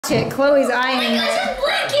watch it. Chloe's eyeing it. It's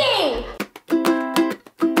blinking!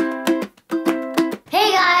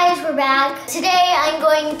 Hey guys, we're back. Today I'm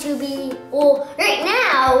going to be, right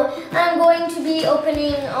now, I'm going to be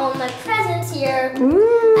opening all my presents here.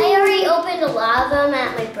 Ooh. I already opened a lot of them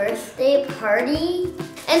at my birthday party.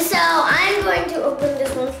 And so I'm going to open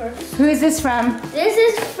this one first. Who is this from? This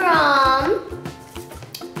is from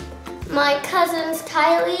my cousins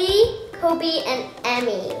Kylie, Kobe, and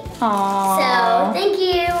Emmy. Aww. So, thank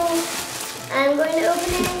you. I'm going to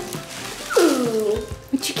open it. Ooh.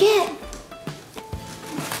 What'd you get?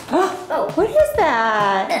 Oh. What is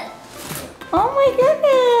that? Oh my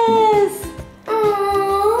goodness.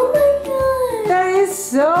 Oh my god. That is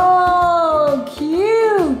so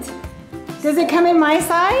cute. Does it come in my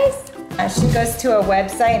size? She goes to a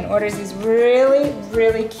website and orders these really,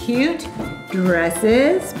 really cute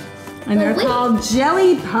dresses. And they're called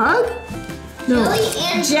Jelly Pug? No,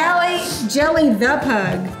 Jelly the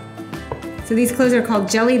Pug. So these clothes are called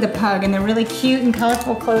Jelly the Pug, and they're really cute and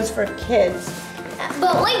colorful clothes for kids.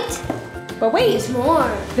 But wait. But wait. There's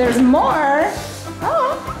more. There's more.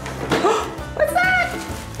 Oh. What's that?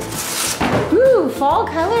 Ooh, fall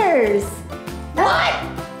colors. What?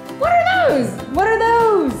 What are those? What are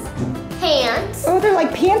those? Pants. Oh, they're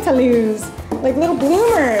like pantaloons. Like little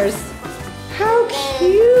bloomers. How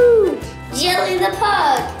cute. Jelly the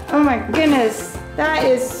Pug. Oh my goodness. That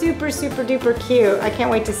is super, super duper cute. I can't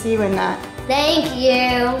wait to see you in that. Thank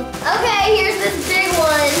you. Okay, here's this big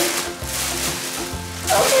one.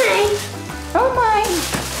 Okay. Oh my.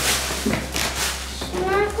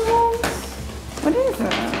 Snuggles. What is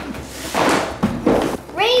that?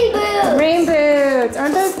 Rain boots. Rain boots.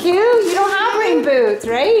 Aren't those cute? You don't have rain boots,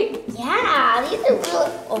 right? Yeah, these are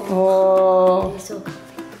really, Oh. they're so cool.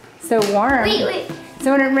 So warm. Wait.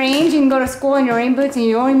 So when it rains, you can go to school in your rain boots and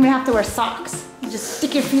you don't even have to wear socks. You just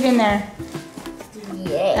stick your feet in there.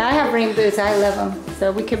 Yeah. I have rain boots. I love them.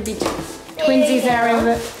 So we could be twinsies in our rain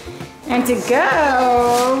boots. And to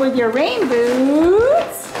go with your rain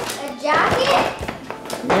boots. A jacket?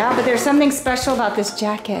 Yeah, but there's something special about this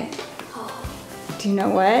jacket. Do you know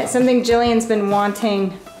what? Something Jillian's been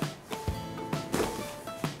wanting.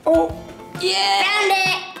 Oh, yeah. Found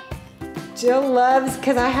it. Jill loves,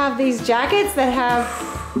 because I have these jackets that have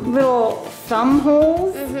little thumb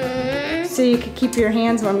holes. Mm-hmm. So you could keep your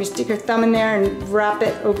hands warm. You stick your thumb in there and wrap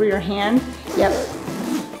it over your hand. Yep.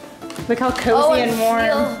 Look how cozy and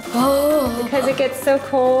warm. Because it gets so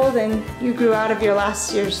cold and you grew out of your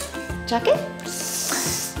last year's jacket.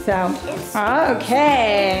 So,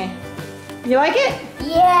 okay. You like it?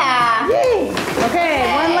 Yeah. Yay. Okay,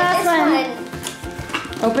 one last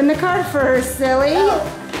one. Open the card first, silly.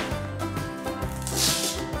 Oh.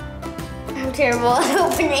 I'm terrible at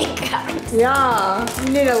opening cards. Yeah, you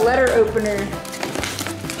need a letter opener.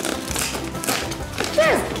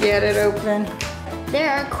 Just get it open. There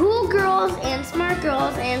are cool girls and smart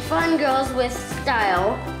girls and fun girls with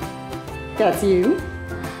style. That's you.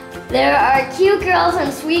 There are cute girls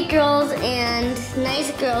and sweet girls and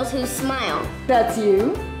nice girls who smile. That's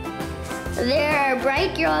you. There are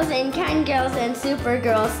bright girls and kind girls and super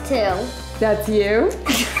girls too. That's you.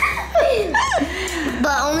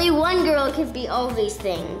 But only one girl can be all these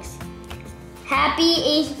things. Happy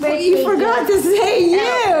 8th birthday. You forgot to say you.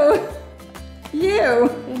 Oh. You.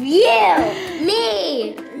 You.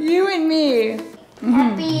 Me. You and me.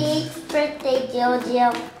 Happy 8th birthday, Jill.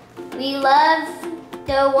 We love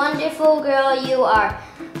the wonderful girl you are.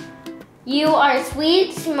 You are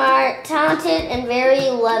sweet, smart, talented, and very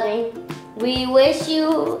loving. We wish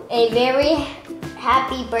you a very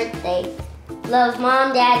happy birthday. Love,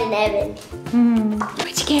 Mom, Dad, and Evan.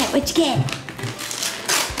 What'd you get? What'd you get?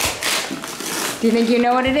 Do you think you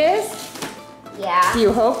know what it is? Yeah. Do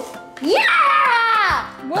you hope? Yeah!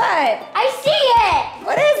 What? I see it!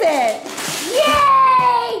 What is it?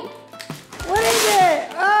 Yay! What is it?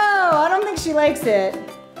 Oh, I don't think she likes it.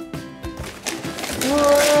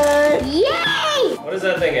 What? Yay! What is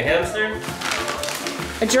that thing, a hamster?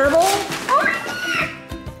 A gerbil? Oh my God!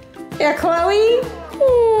 Yeah, Chloe?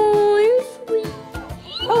 Oh, you're sweet.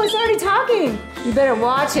 Oh, it's already talking. You better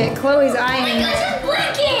watch it. Chloe's Oh my eyeing gosh, it. it's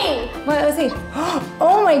blinking! What? Let's see.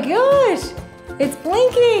 Oh my gosh! It's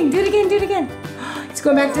blinking. Do it again. Do it again. It's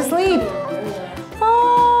going back to sleep.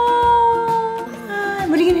 Oh!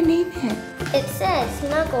 What are you gonna name it? It says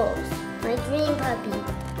Snuggles, my dream puppy.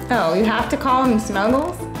 Oh, you have to call him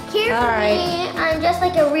Snuggles? Here All for right. me, I'm just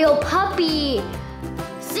like a real puppy.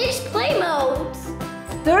 6 play modes.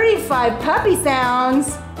 35 puppy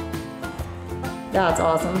sounds. That's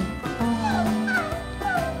awesome.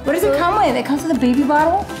 What does it come with? It comes with a baby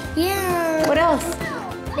bottle? Yeah. What else?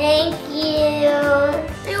 Thank you.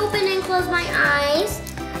 I open and close my eyes.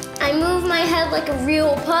 have like a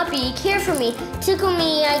real puppy. Care for me. Tickle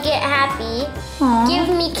me, I get happy. Aww.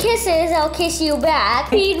 Give me kisses, I'll kiss you back.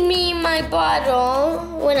 Feed me my bottle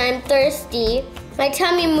when I'm thirsty. My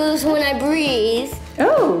tummy moves when I breathe.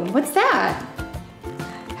 Oh, what's that?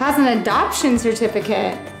 Has an adoption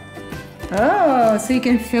certificate. Oh, so you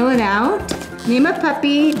can fill it out. Name a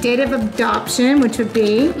puppy, date of adoption, which would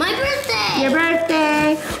be? My birthday. Your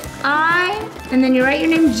birthday. And then you write your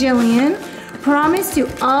name, Jillian. Promise to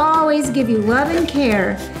always give you love and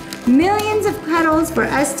care. Millions of cuddles for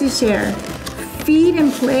us to share. Feed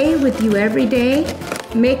and play with you every day.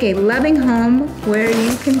 Make a loving home where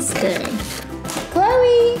you can stay.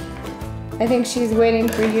 Chloe, I think she's waiting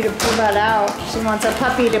for you to pull that out. She wants a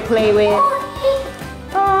puppy to play with.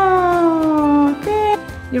 Oh, good.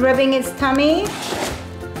 You're rubbing its tummy?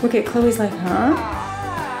 Look at Chloe's like, huh?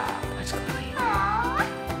 Watch Chloe.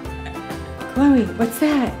 Chloe, what's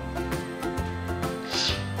that?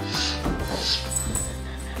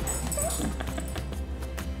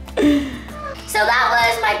 So that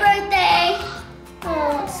was my birthday.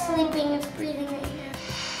 Oh, it's sleeping, it's breathing right now.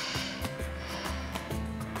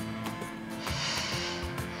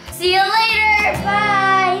 See you later, bye.